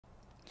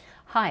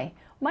Hi,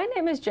 my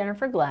name is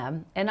Jennifer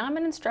Glab, and I'm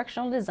an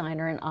instructional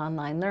designer in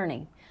online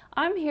learning.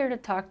 I'm here to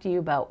talk to you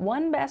about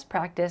one best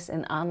practice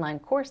in online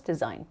course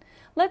design.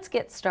 Let's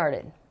get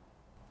started.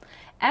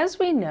 As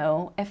we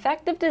know,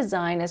 effective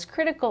design is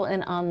critical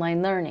in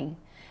online learning.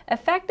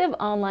 Effective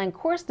online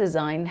course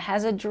design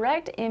has a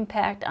direct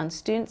impact on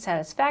student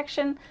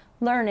satisfaction,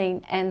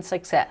 learning, and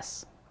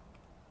success.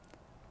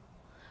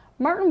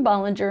 Martin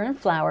Bollinger and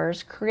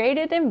Flowers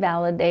created and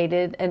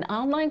validated an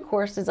online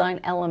course design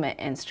element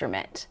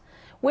instrument,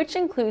 which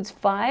includes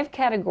 5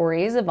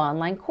 categories of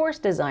online course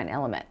design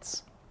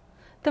elements.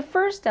 The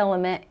first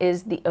element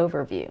is the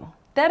overview.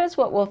 That is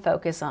what we'll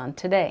focus on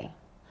today.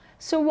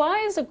 So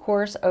why is a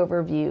course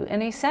overview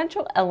an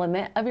essential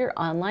element of your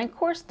online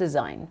course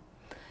design?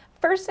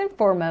 First and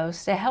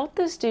foremost, to help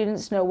the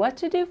students know what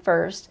to do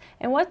first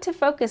and what to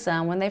focus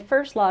on when they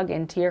first log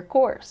into your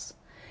course.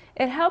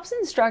 It helps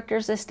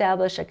instructors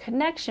establish a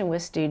connection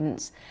with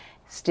students,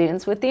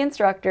 students with the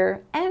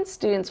instructor, and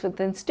students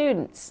within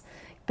students,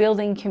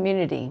 building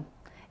community.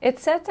 It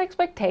sets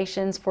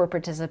expectations for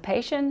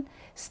participation,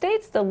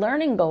 states the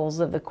learning goals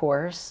of the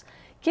course,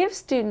 gives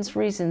students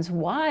reasons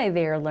why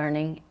they are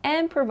learning,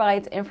 and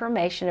provides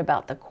information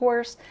about the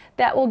course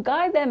that will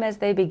guide them as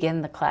they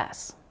begin the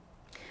class.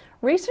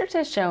 Research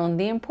has shown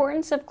the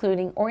importance of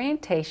including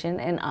orientation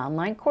in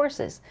online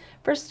courses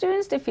for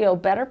students to feel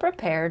better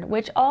prepared,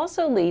 which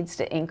also leads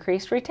to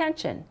increased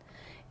retention.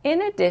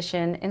 In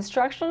addition,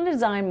 instructional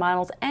design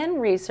models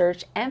and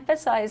research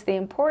emphasize the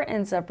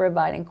importance of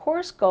providing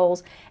course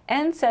goals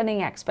and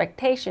setting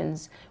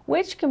expectations,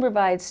 which can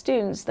provide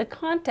students the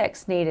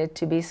context needed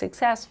to be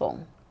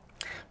successful.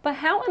 But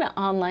how in an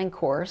online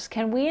course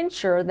can we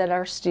ensure that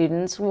our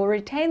students will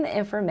retain the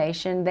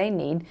information they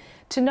need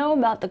to know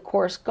about the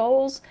course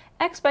goals,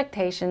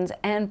 expectations,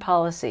 and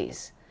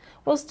policies?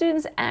 Will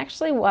students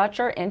actually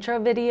watch our intro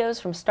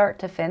videos from start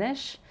to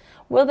finish?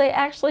 Will they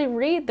actually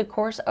read the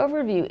course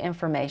overview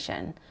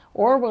information,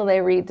 or will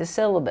they read the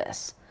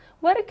syllabus?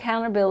 What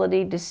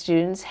accountability do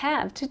students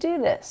have to do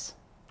this?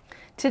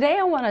 Today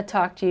I want to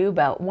talk to you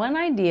about one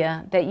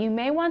idea that you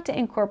may want to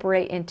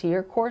incorporate into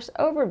your course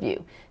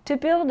overview to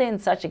build in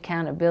such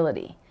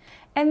accountability,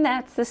 and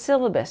that's the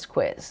syllabus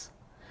quiz.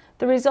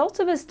 The results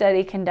of a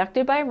study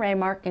conducted by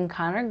Raymark and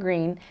Connor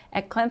Green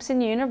at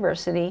Clemson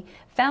University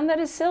found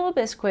that a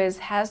syllabus quiz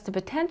has the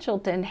potential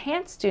to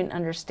enhance student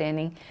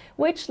understanding,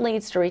 which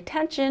leads to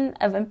retention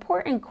of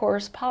important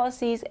course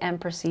policies and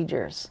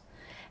procedures.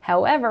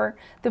 However,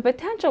 the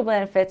potential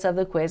benefits of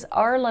the quiz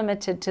are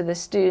limited to the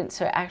students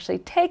who actually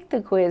take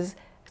the quiz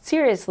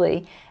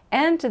seriously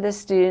and to the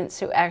students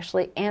who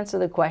actually answer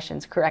the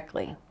questions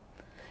correctly.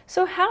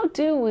 So how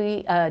do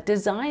we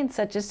design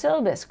such a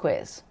syllabus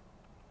quiz?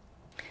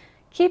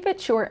 Keep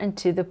it short and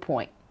to the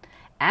point.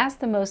 Ask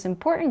the most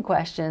important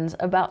questions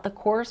about the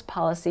course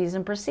policies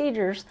and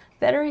procedures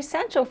that are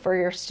essential for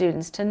your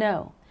students to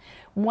know.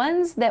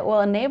 Ones that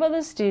will enable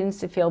the students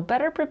to feel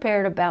better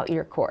prepared about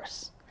your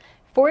course.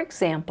 For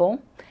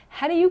example,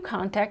 how do you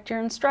contact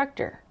your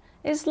instructor?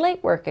 Is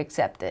late work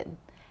accepted?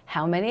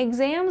 How many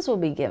exams will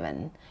be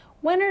given?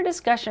 When are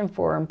discussion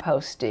forum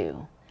posts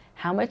due?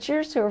 How much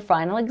is your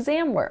final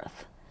exam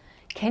worth?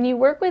 Can you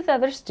work with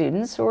other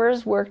students, or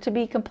is work to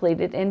be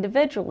completed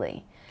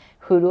individually?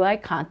 Who do I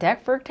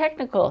contact for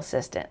technical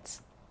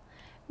assistance?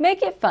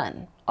 Make it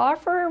fun.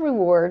 Offer a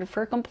reward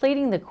for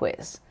completing the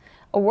quiz,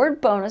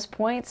 award bonus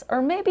points,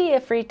 or maybe a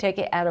free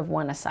ticket out of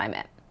one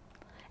assignment.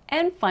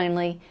 And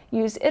finally,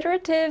 use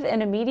iterative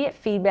and immediate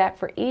feedback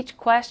for each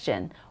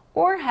question,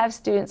 or have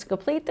students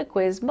complete the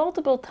quiz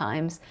multiple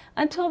times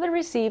until they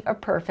receive a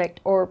perfect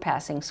or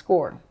passing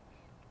score.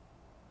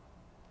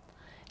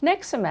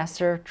 Next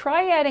semester,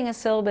 try adding a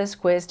syllabus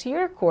quiz to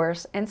your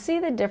course and see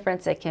the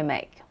difference it can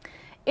make.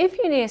 If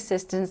you need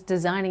assistance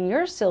designing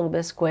your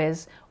syllabus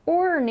quiz,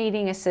 or are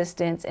needing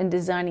assistance in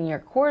designing your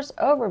course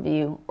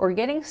overview or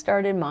getting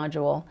started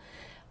module,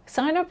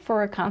 sign up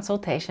for a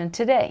consultation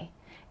today.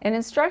 An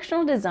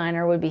instructional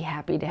designer would be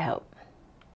happy to help.